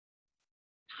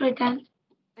Okay.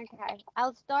 Okay,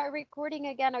 I'll start recording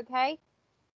again, okay?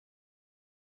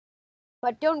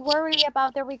 But don't worry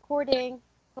about the recording.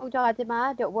 걱정하지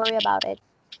마. Don't worry about it.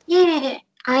 Yeah,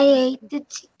 I ate the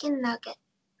chicken nugget.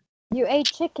 You ate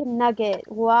chicken nugget.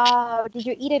 Wow. Did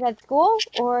you eat it at school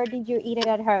or did you eat it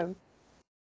at home?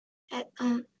 At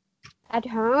At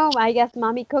home. I guess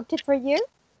mommy cooked it for you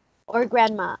or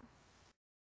grandma.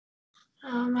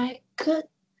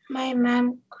 my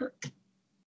mom cooked.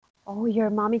 Oh, your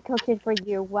mommy cooked it for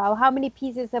you. Wow. How many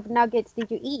pieces of nuggets did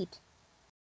you eat?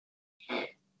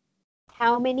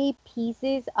 How many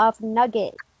pieces of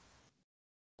nugget?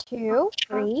 2,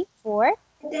 3, 4. I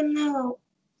don't know.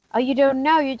 Oh, you don't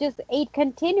know. You just ate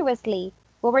continuously.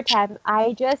 One more time.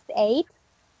 I just ate.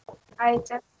 I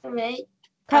just ate.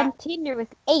 Continuous.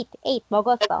 Ate.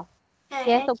 먹었어.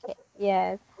 계속.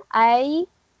 Yes. I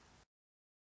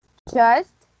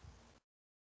just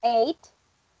ate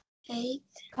Ate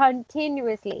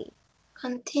continuously.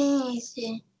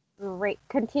 continuously. Right.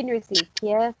 Continuously.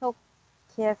 계속.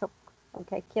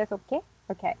 Okay. 계속해.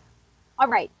 Okay. All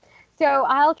right. So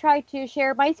I'll try to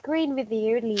share my screen with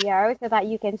you, Leo, so that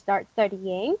you can start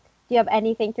studying. Do you have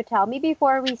anything to tell me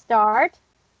before we start?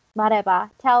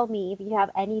 말해봐. Tell me if you have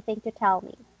anything to tell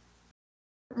me.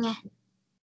 Yeah.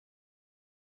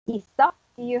 있어?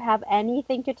 Do you have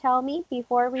anything to tell me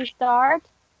before we start?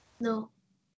 No.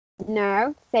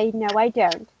 No. Say no, I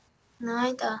don't. No,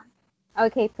 I don't.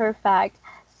 Okay, perfect.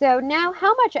 So now,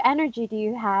 how much energy do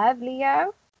you have,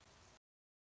 Leo?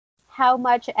 How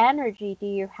much energy do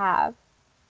you have?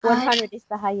 100 is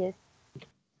the highest.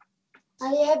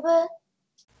 I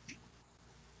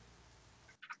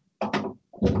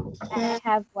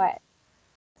Have what?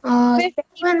 have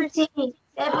 50%.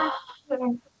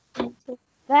 70.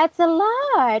 That's a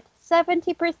lot.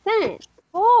 70%.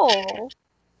 Oh,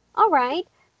 all right.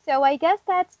 So I guess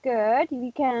that's good.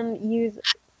 We can use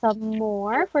some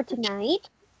more for tonight.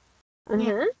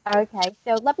 Okay,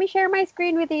 so let me share my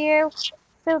screen with you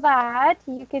so that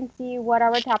you can see what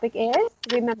our topic is.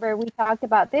 Remember, we talked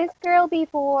about this girl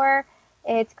before.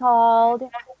 It's called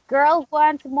Girl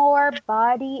Wants More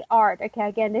Body Art. Okay,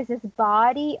 again, this is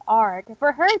body art.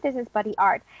 For her, this is body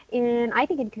art. And I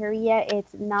think in Korea,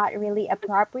 it's not really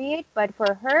appropriate, but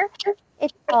for her,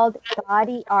 it's called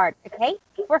body art. Okay,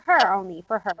 for her only,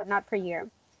 for her, not for you.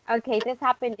 Okay, this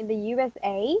happened in the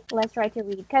USA. Let's try to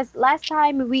read because last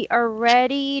time we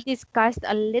already discussed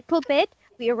a little bit.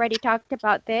 We already talked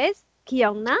about this.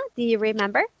 기억나? Do you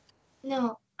remember?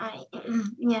 No,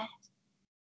 yeah.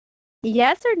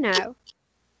 Yes or no?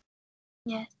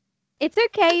 Yes. It's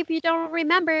okay if you don't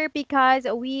remember because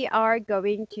we are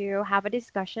going to have a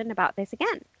discussion about this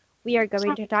again. We are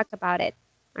going to talk about it.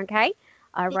 Okay?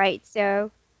 All right.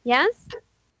 So, yes?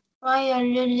 Why are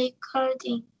you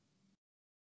recording?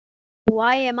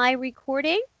 Why am I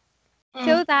recording?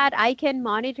 So that I can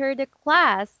monitor the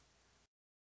class.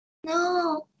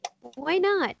 No. Why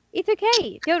not? It's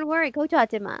okay. Don't worry.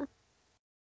 걱정하지 마.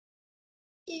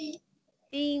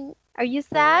 Ding. Are you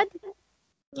sad?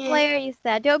 Why are you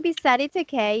sad? Don't be sad. It's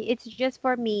okay. It's just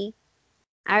for me.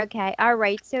 Okay. All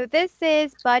right. So this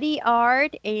is body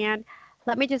art, and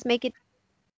let me just make it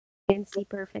you can see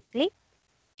perfectly.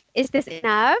 Is this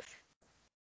enough?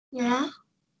 Yeah.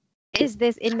 Is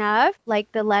this enough?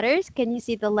 Like the letters? Can you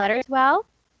see the letters well?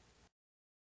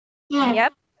 Yeah.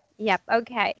 Yep. Yep.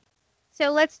 Okay. So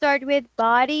let's start with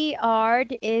body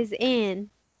art is in.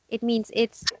 It means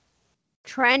it's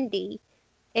trendy.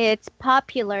 It's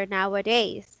popular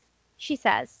nowadays. She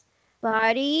says,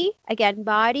 body, again,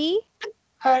 body.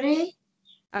 Body.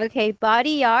 Okay,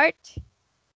 body art.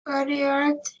 Body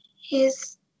art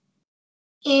is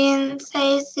in,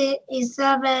 says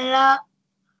Isabella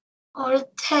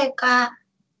Ortega.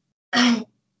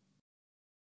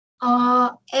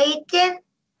 18.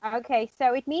 Okay,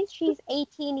 so it means she's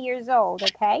 18 years old,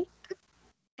 okay?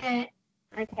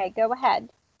 Okay, go ahead.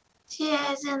 She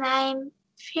has nine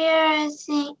piercings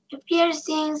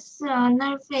on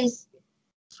her face.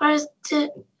 First,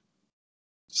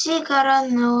 she got a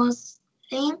nose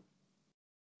ring.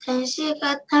 Then she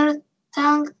got her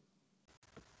tongue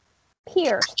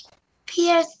Pierced.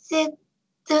 pierced.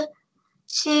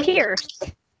 She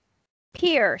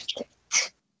Pierced.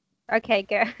 Okay,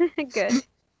 good. Good.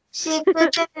 She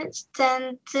couldn't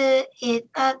stand it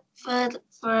up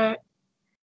for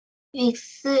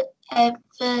weeks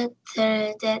after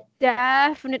that.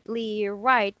 Definitely, you're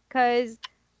right, because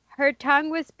her tongue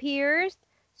was pierced,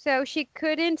 so she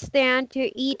couldn't stand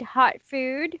to eat hot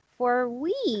food for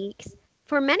weeks,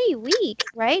 for many weeks,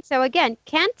 right? So again,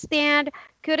 can't stand,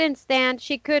 couldn't stand,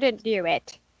 she couldn't do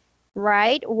it,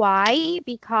 right? Why?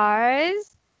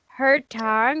 Because her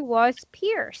tongue was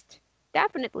pierced.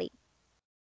 Definitely.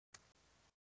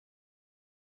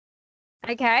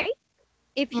 Okay?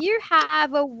 If you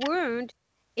have a wound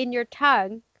in your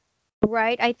tongue,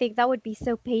 right? I think that would be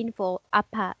so painful.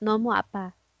 아파, 너무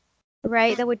아파.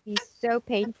 Right? That would be so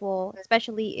painful,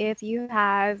 especially if you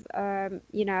have, a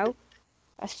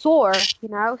sore,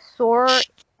 sore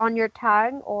on your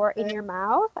tongue or in your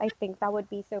mouth. I think that would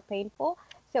be so painful.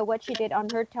 So what she did on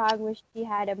her tongue was she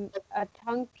had a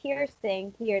tongue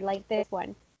piercing here, like this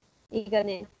one.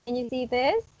 이거는. Can you see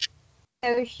this?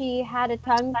 So she had a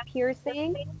tongue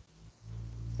piercing.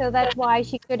 So that's why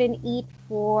she couldn't eat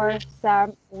for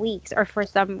some weeks or for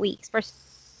some weeks, for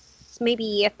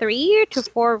maybe 3 to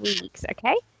 4 weeks.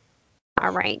 Okay.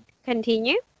 All right.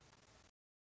 Continue.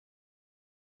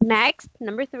 Next,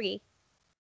 number 3.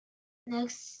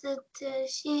 Next,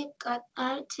 she got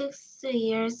her 6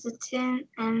 years 10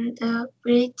 and the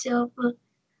bridge of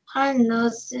her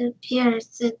nose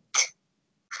pierced.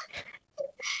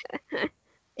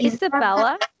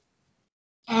 Isabella.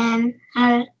 And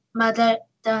her mother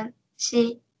don't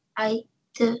see eye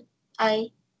to eye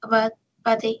about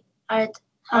body art.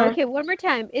 Okay, one more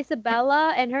time.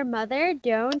 Isabella and her mother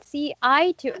don't see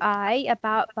eye to eye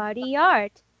about body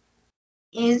art.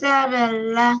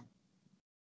 Isabella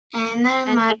and her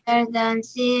And mother don't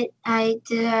see eye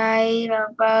to eye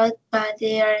about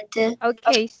body art.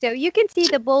 okay, so you can see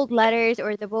the bold letters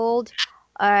or the bold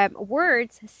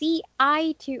words, see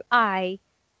eye to eye.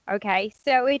 Okay,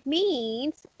 so it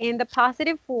means in the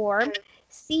positive form,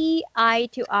 see eye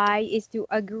to eye is to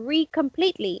agree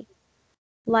completely.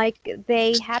 Like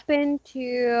they happen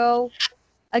to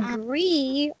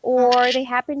agree or they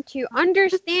happen to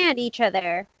understand each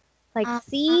other. Like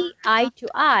see eye to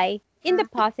eye in the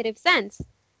positive sense.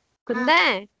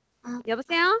 근데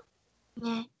여보세요?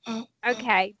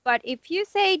 Okay, but if you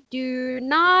say do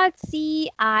not see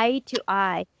eye to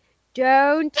eye,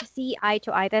 don't see eye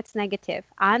to eye, that's negative.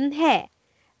 안 해.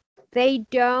 They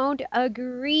don't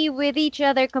agree with each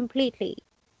other completely.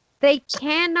 They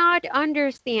cannot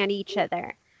understand each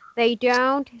other. They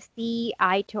don't see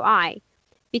eye to eye.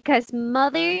 Because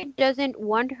mother doesn't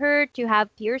want her to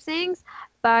have piercings,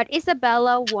 but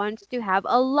Isabella wants to have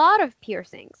a lot of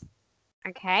piercings.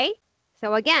 Okay?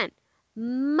 So again,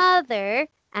 mother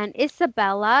and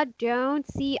Isabella don't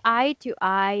see eye to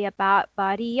eye about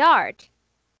body art.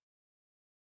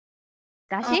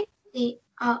 다시?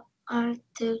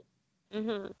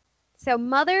 So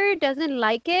mother doesn't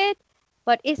like it,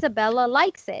 but Isabella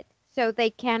likes it. So they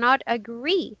cannot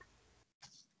agree.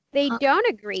 They don't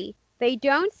agree. They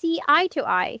don't see eye to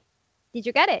eye. Did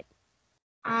you get it?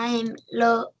 I'm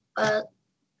low.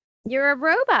 You're a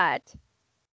robot.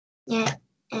 Yeah.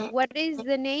 What is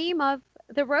the name of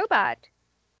the robot?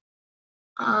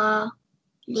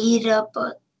 Lee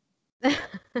robot.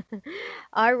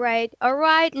 All right,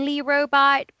 Lee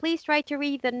robot. Please try to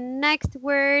read the next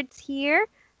words here.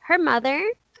 Her mother.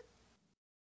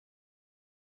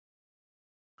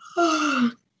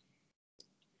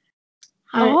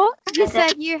 Oh, you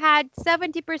said you had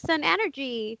 70%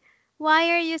 energy.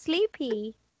 Why are you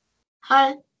sleepy?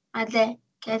 Her mother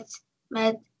gets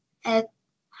mad at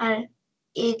her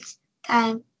each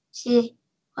time she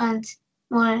wants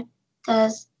more.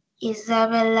 Does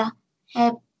Isabella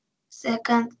have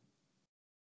second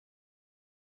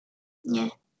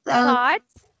thought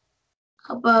Thoughts?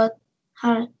 about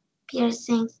her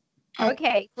piercings?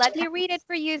 Okay, let me read it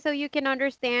for you so you can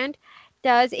understand.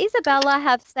 Does Isabella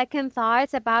have second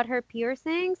thoughts about her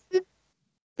piercings?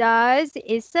 Does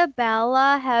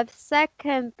Isabella have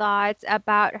second thoughts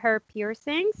about her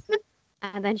piercings?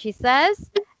 And then she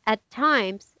says, at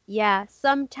times, yeah,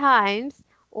 sometimes,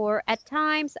 or at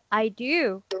times I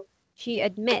do. She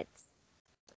admits.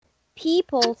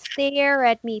 People stare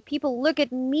at me. People look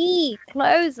at me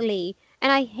closely.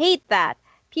 And I hate that.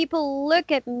 People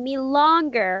look at me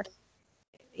longer.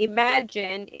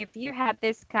 Imagine if you had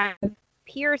this kind of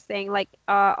piercing, like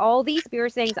all these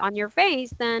piercings on your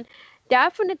face, then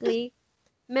definitely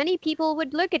many people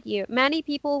would look at you. Many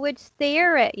people would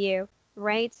stare at you,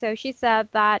 right? So she said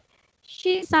that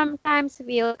she sometimes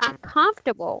feels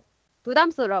uncomfortable,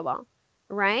 부담스러워,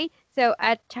 right? So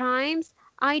at times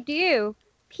I do.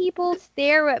 People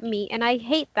stare at me and I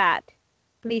hate that.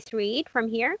 Please read from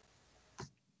here.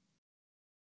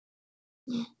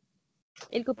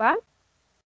 읽어봐.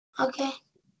 Okay.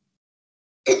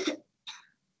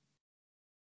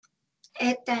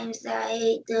 At times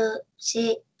I do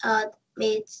see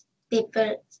admits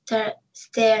people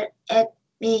stare at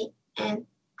me and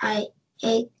I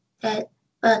hate that,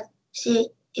 but she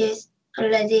is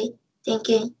already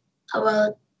thinking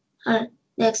about her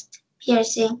next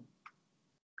piercing.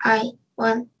 I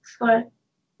 1 4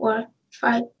 4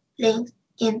 5 rings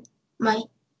in my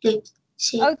lips.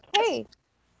 Okay.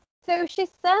 So she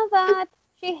said that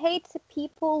she hates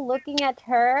people looking at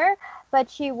her, but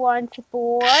she wants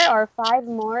 4 or 5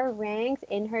 more rings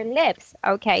in her lips.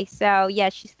 Okay, so yeah,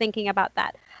 she's thinking about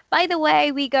that. By the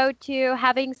way, we go to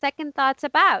having second thoughts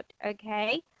about,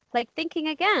 okay? Like thinking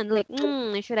again, like,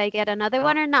 should I get another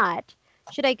one or not?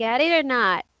 Should I get it or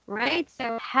not? Right?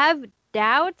 So have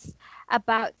doubts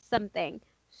about something.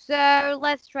 So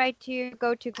let's try to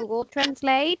go to Google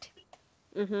Translate.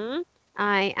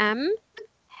 I am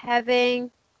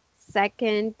having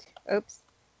second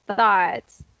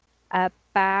thoughts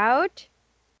about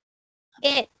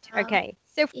it. Okay.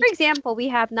 So for example, we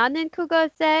have 나는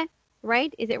그것에,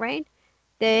 right? Is it right?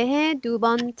 대해 두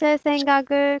번째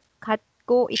생각을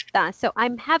갖고 있다. So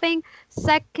I'm having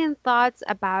second thoughts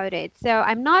about it. So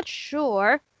I'm not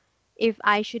sure if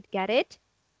I should get it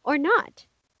or not.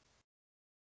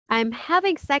 I'm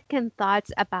having second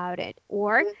thoughts about it.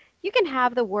 Or you can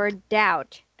have the word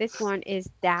doubt. This one is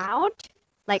doubt,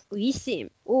 like 의심.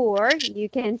 Or you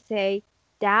can say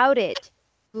doubt it.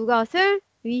 그것을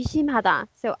의심하다.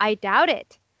 So I doubt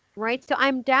it. Right? So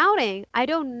I'm doubting. I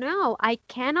don't know. I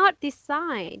cannot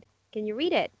decide. Can you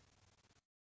read it?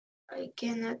 I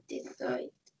cannot decide.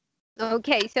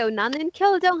 Okay, so 나는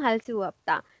결정할 수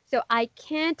없다. So I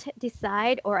can't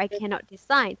decide or I cannot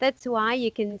decide. That's why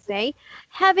you can say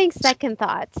having second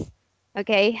thoughts.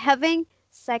 Okay, having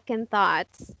second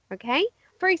thoughts. Okay,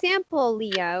 for example,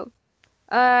 Leo,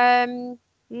 um,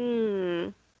 hmm,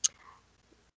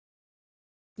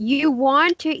 you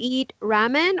want to eat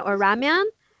ramen or ramyun,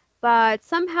 but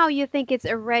somehow you think it's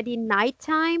already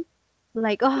nighttime.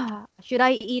 Like, oh, should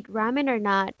I eat ramen or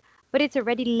not? But it's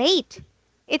already late.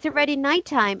 It's already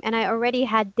nighttime and I already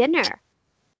had dinner.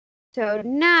 So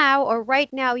now or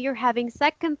right now you're having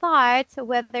second thoughts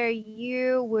whether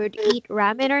you would eat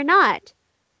ramen or not,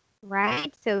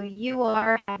 right? So you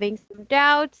are having some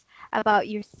doubts about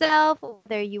yourself,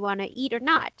 whether you want to eat or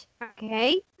not,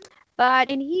 okay? But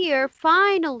in here,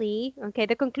 finally, okay,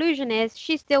 the conclusion is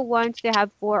she still wants to have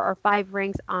 4 or 5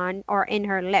 rings on or in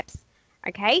her lips,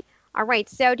 okay? All right,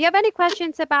 so do you have any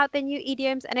questions about the new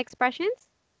idioms and expressions?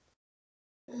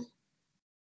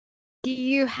 Do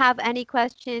you have any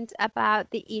questions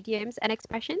about the idioms and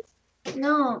expressions?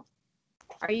 No.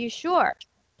 Are you sure?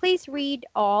 Please read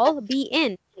all. Be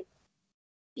in.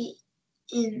 Be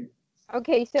in.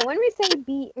 Okay, so when we say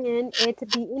be in, it's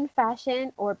be in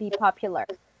fashion or be popular.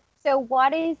 So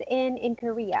what is in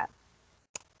Korea?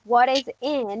 What is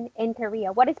in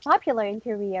Korea? What is popular in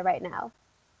Korea right now?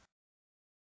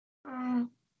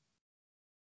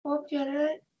 Popular.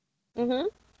 Mm-hmm.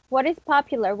 What is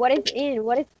popular? What is in?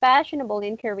 What is fashionable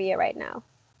in Korea right now?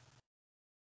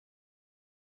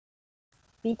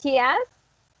 BTS?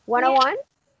 101?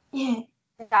 Yeah.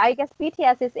 I guess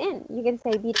BTS is in. You can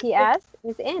say BTS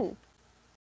is in.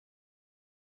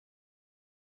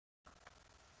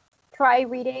 Try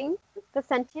reading the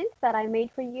sentence that I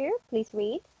made for you. Please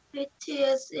read.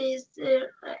 BTS is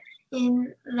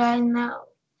in right now.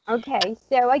 Okay,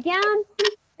 so again,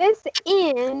 this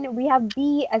in, we have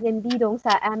B as in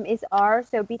비동사, M is R,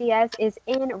 so BTS is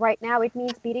in right now. It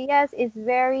means BTS is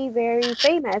very, very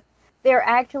famous. They're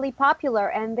actually popular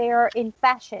and they're in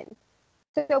fashion.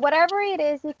 So whatever it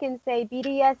is, you can say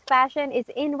BTS fashion is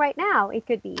in right now. It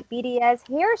could be BTS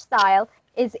hairstyle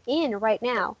is in right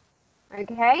now.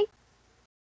 Okay?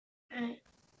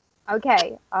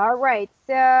 Okay, all right.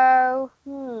 So,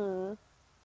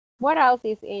 what else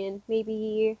is in?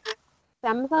 Maybe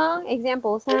Samsung.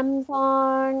 Example,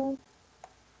 Samsung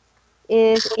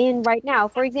is in right now.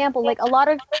 For example, like a lot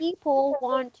of people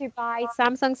want to buy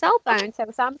Samsung cell phones. So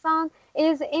Samsung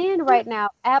is in right now.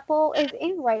 Apple is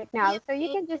in right now. So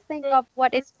you can just think of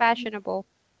what is fashionable.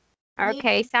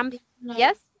 Okay,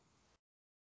 yes?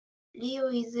 Leo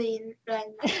is in right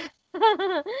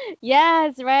now.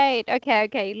 Yes, right. Okay,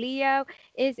 okay. Leo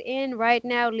is in right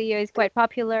now. Leo is quite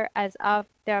popular as of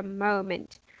the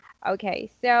moment. Okay,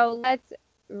 so let's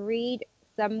read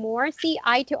some more. See,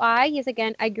 eye to eye. Yes,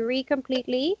 again, agree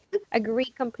completely.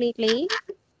 Agree completely.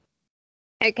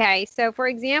 Okay, so for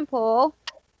example,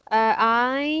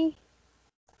 I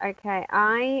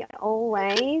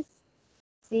always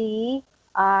see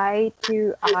eye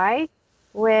to eye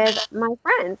with my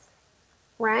friends,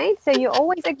 right? So you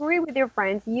always agree with your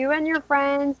friends. You and your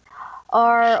friends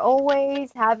are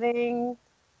always having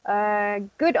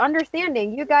good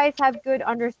understanding. You guys have good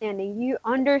understanding. You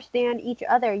understand each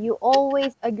other. You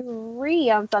always agree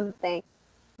on something,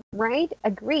 right?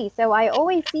 Agree. So I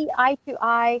always see eye to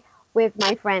eye with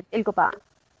my friends. 읽어봐.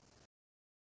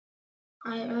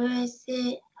 I always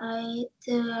say I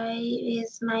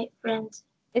with my friends.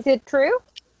 Is it true?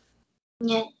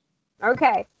 Yeah.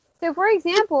 Okay. So for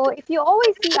example, if you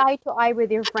always see eye to eye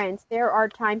with your friends, there are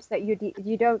times that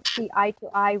you don't see eye to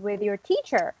eye with your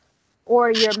teacher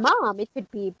or your mom, it could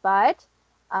be, but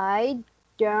I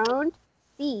don't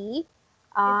see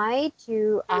eye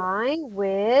to eye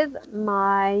with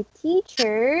my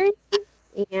teachers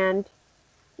and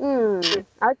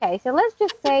okay, so let's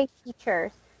just say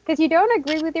teachers, because you don't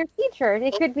agree with your teachers.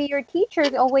 It could be your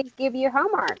teachers always give you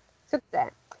homework, 숙제,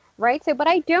 right? So, but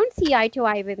I don't see eye to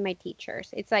eye with my teachers.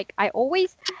 It's like I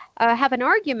always have an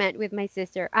argument with my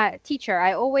teacher.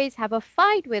 I always have a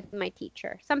fight with my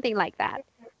teacher, something like that.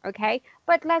 Okay,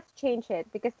 but let's change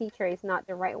it because teacher is not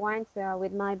the right one. So,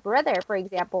 with my brother, for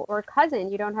example, or cousin,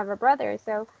 you don't have a brother,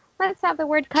 so let's have the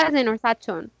word cousin or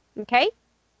사촌. Okay,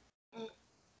 Uh,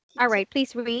 all teacher, right,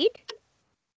 please read.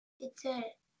 teacher,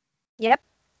 Yep.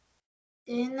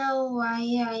 do you know why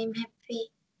I'm happy?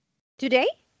 Today?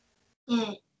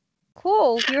 Yeah,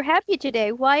 Cool. You're happy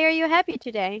today. Why are you happy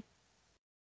today?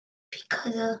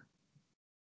 because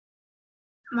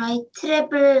my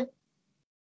travel.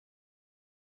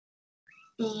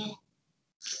 Yeah.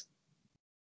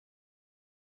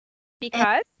 And,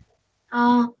 Because?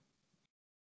 uh,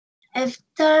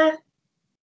 after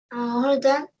hold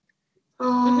on.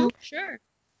 Mm-hmm. Uh, Sure.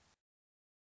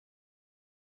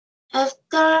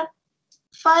 after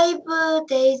 5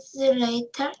 days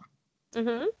later,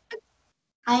 Mm-hmm.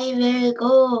 I will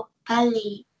go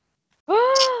Bali.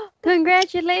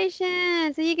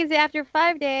 Congratulations! So you can say after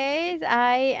 5 days,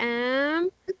 I am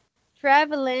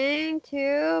traveling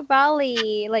to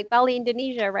Bali, like Bali,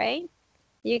 Indonesia, right?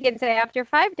 You can say after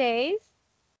 5 days.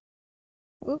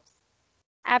 Oops.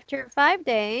 After 5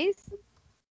 days.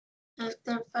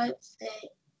 After 5 days,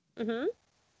 Mm-hmm.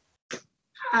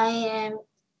 I am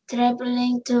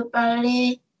traveling to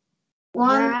Bali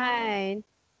one Right.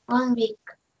 1 week.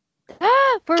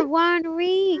 For 1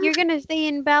 week, you're gonna stay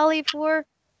in Bali for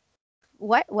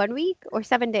what? 1 week or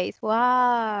 7 days?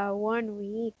 Wow, 1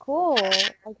 week. Cool.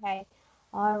 Okay.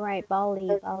 All right, Bali,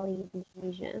 Bali,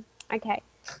 Indonesia. Okay.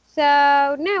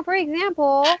 So now, for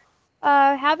example,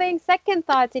 having second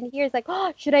thoughts in here is like,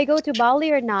 oh, should I go to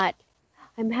Bali or not?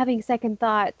 I'm having second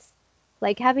thoughts.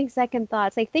 Like having second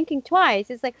thoughts, like thinking twice.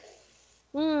 It's like,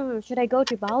 should I go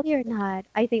to Bali or not?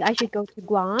 I think I should go to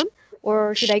Guam,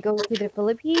 or should I go to the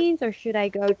Philippines, or should I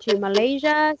go to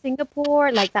Malaysia,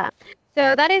 Singapore, like that.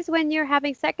 So that is when you're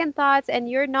having second thoughts and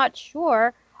you're not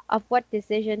sure of what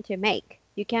decision to make.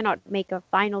 You cannot make a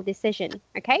final decision,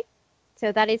 okay?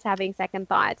 So that is having second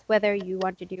thoughts, whether you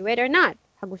want to do it or not.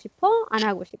 하고 싶어, 안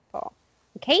하고 싶어.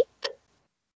 Okay?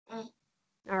 Mm,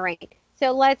 All right.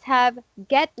 So let's have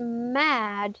get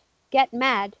mad. Get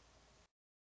mad.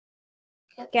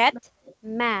 get Get mad.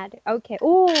 mad. Okay.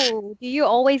 Oh, do you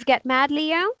always get mad,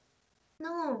 Leo?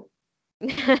 No,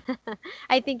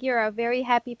 I think you're a very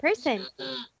happy person.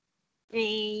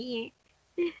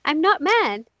 I'm not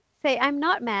mad. Say, I'm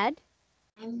not mad.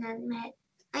 I'm not mad.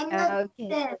 I'm not Okay.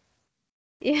 sad.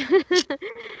 Yeah.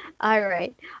 All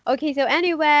right. Okay, so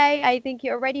anyway, I think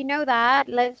you already know that.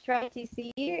 Let's try to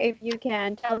see if you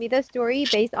can tell me the story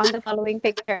based on the following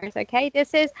pictures. Okay,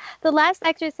 this is the last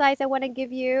exercise I want to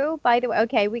give you. By the way,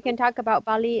 okay, we can talk about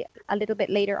Bali a little bit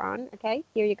later on. Okay,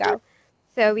 here you go.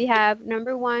 So we have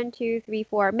number one, two, three,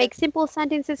 four. Make simple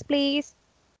sentences, please.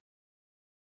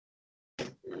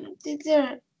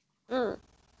 Teacher, Mm.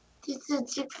 this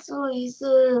jigsaw is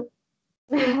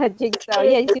Jigsaw.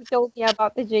 Yes, you told me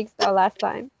about the jigsaw last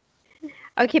time.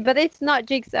 Okay, but it's not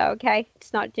jigsaw, okay?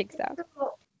 It's not jigsaw. jigsaw.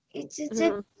 It's a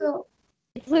Mhm. jigsaw.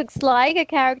 It looks like a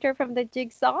character from the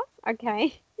jigsaw.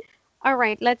 Okay. All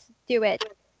right, let's do it.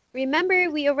 Remember,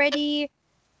 we already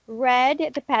read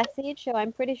the passage, so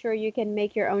I'm pretty sure you can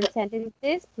make your own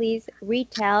sentences. Please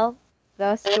retell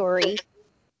the story.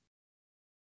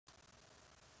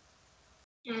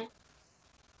 Yeah.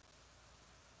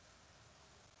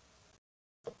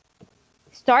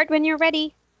 Start when you're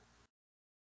ready.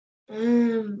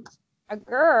 Um, A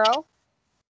girl.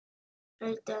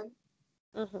 well done.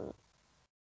 Mhm.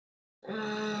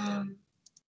 Um,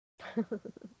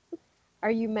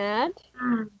 Are you mad?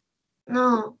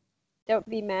 no, Don't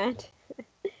be mad.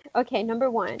 Okay, number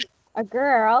one. A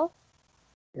girl.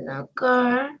 the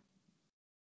girl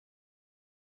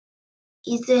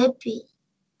is happy.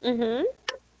 Mhm.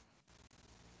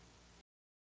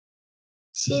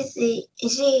 She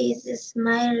is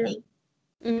smiling.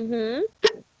 Mhm.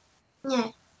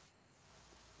 Yeah,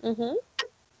 Mhm.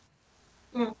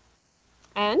 yeah.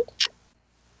 And.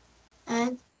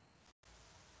 And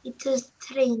it's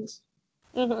strange.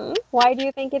 Mhm. Why do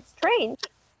you think it's strange?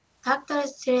 Doctor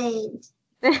Strange.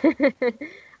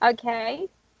 Okay.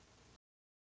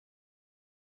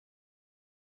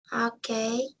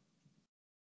 Okay.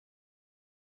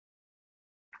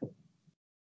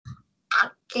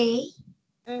 Okay.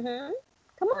 Mm-hmm.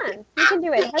 Come on, you can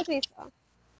do it. 할 수 있어.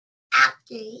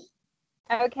 Okay.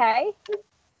 Okay.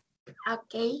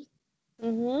 Okay.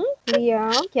 Mm-hmm. Leo,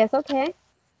 계속해.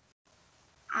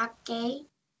 Okay.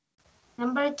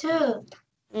 Number 2.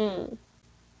 음.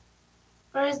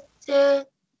 First,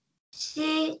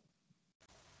 she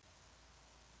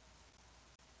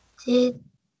did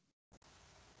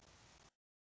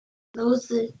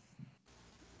nose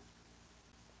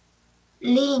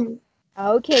ring.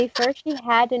 Okay, first she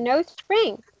had a nose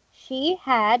ring. She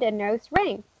had a nose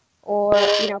ring. Or,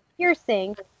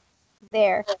 piercing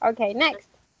there. Okay, next.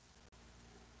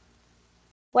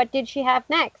 What did she have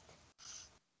next?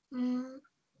 Mm,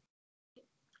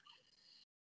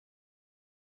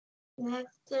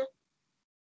 next,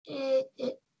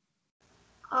 it,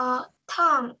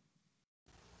 tongue.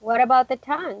 What about the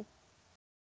tongue?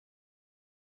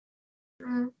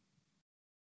 Mm,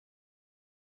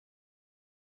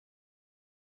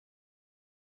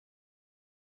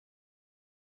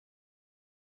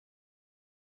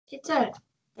 teacher,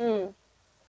 Mm.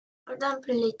 hold on,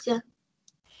 please.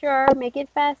 Sure, make it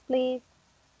fast, please.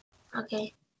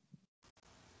 Okay.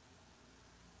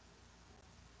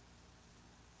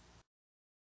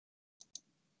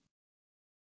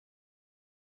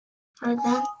 Hold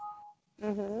on.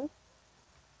 Mm-hmm.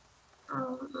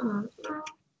 Mm,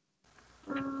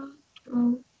 mm,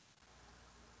 mm.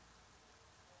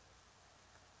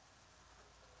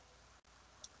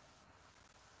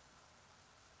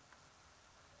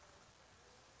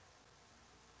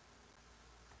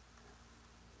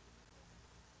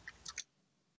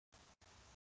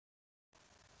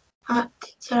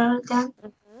 Teacher, hold on.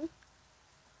 Mm-hmm.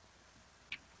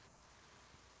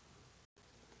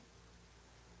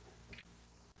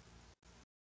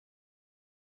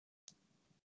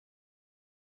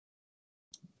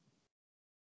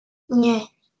 Yeah,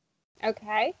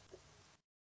 Okay.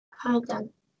 hold on.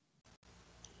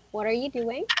 What are you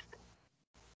doing?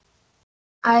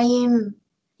 I am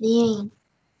reading.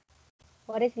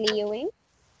 What is Leoing?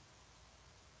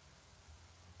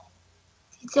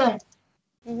 Teacher.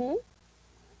 Mm-hmm.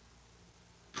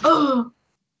 Oh.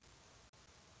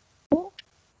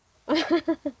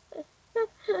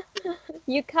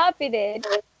 You copied it.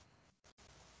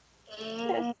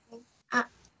 Eh, ah,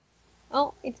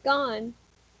 Oh, it's gone.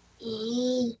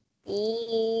 e.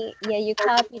 Yeah, you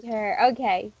copied her.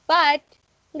 Okay, but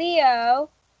Leo,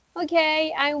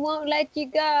 okay, I won't let you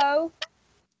go.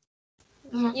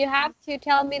 Yeah. You have to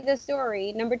tell me the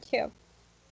story. Number 2.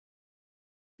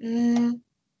 Mm.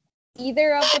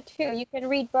 Either of the two. You can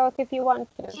read both if you want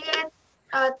to. She had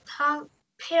a tongue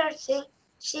piercing.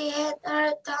 She had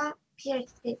a tongue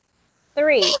piercing.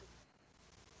 3.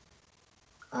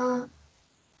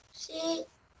 She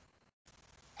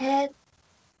had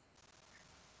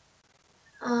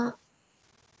uh,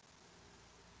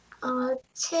 a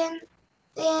chin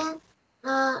in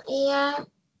ear,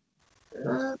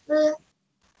 nose,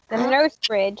 The nose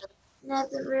bridge.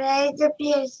 nose red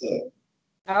piercing.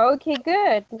 Okay,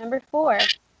 good. Number 4.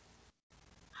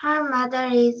 Her mother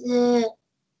is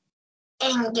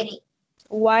angry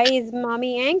Why is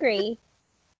mommy angry?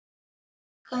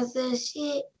 because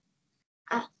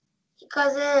uh,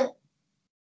 because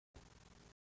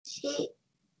she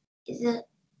is a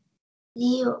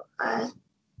Leo.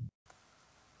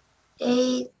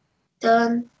 They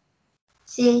don't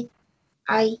see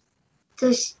eye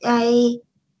to eye.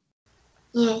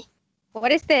 Yeah.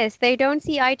 What is this? They don't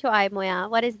see eye to eye, Moya.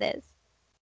 What is this?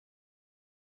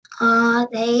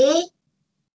 They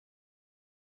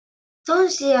don't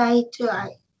see eye to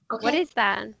eye. What Okay. is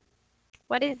that?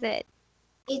 What is it?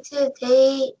 It's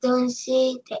they don't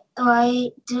see the eye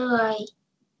to eye.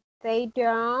 They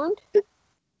don't.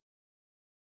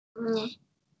 Yeah.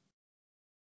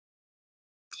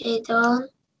 They don't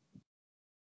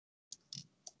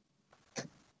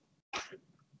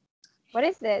What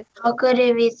is this?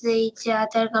 agree with each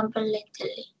other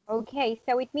completely. Okay,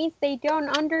 so it means they don't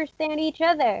understand each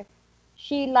other.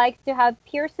 She likes to have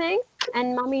piercings,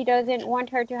 and mommy doesn't want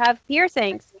her to have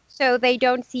piercings. So they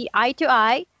don't see eye to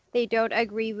eye. They don't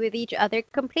agree with each other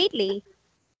completely.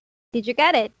 Did you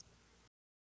get it?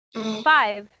 Uh,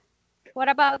 5. What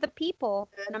about the people?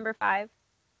 Number 5.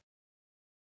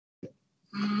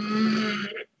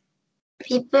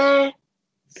 People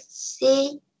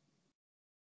see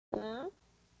Hmm?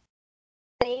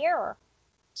 There.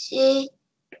 she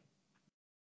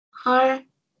her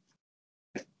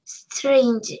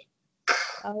strange.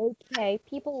 Okay,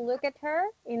 people look at her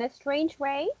in a strange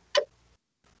way.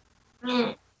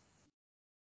 Yeah.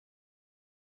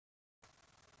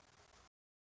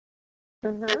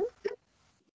 Mm-hmm.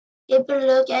 People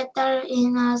look at her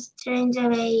in a strange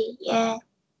way. Yeah.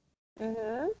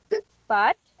 Mm-hmm.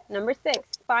 But number 6,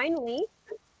 finally.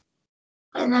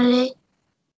 Finally,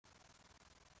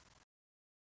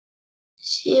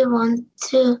 she wants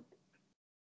to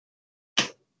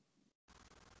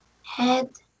head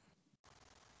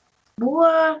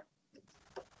more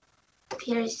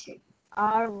piercing.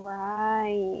 All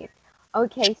right.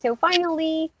 Okay, so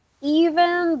finally,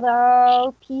 even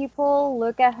though people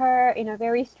look at her in a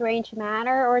very strange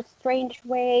manner or strange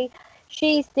way,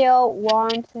 she still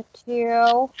wants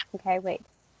to. Okay, wait.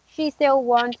 She still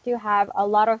wants to have a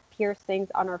lot of piercings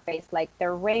on her face, like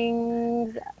the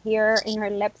rings here in her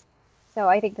lips. So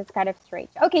I think that's kind of strange.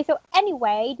 Okay, so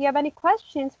anyway, do you have any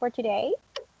questions for today?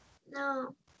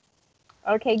 No.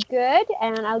 Okay, good.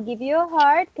 And I'll give you a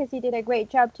heart because you did a great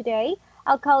job today.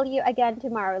 I'll call you again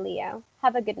tomorrow, Leo.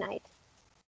 Have a good night.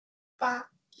 Bye.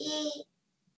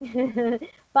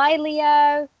 Bye,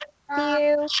 Leo. See Bye.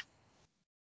 you.